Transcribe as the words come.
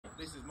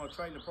my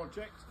trailer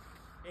project.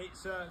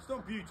 It's not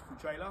a beautiful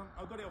trailer.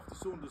 I got it off the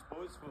Saunders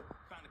boys for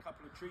cutting a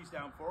couple of trees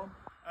down for them.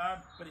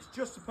 But it's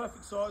just the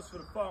perfect size for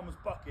the farmer's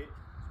bucket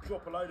to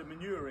drop a load of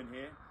manure in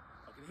here.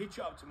 I can hitch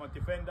it up to my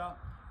Defender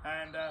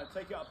and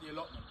take it up the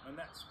allotment, and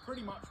that's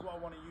pretty much what I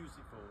want to use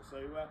it for.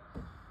 So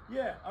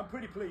yeah, I'm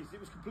pretty pleased. It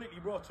was completely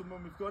rotten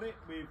when we've got it.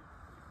 We've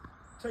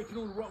taken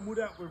all the rotten wood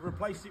out, we've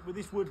replaced it with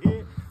this wood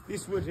here.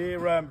 This wood here,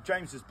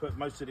 James has put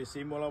most of this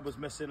in while I was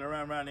messing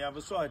around the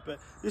other side, but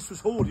this was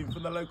hoarding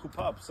from the local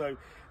pub. So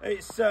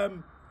it's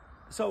old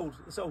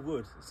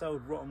wood, it's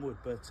old rotten wood,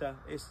 but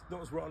it's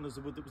not as rotten as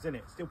the wood that was in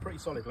it. Still pretty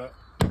solid, look.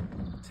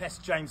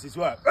 Test James's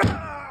work.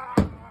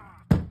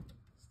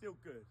 Still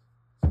good,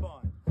 it's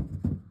fine.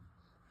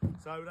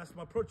 So that's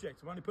my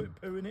project. I'm only putting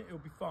poo in it, it'll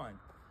be fine.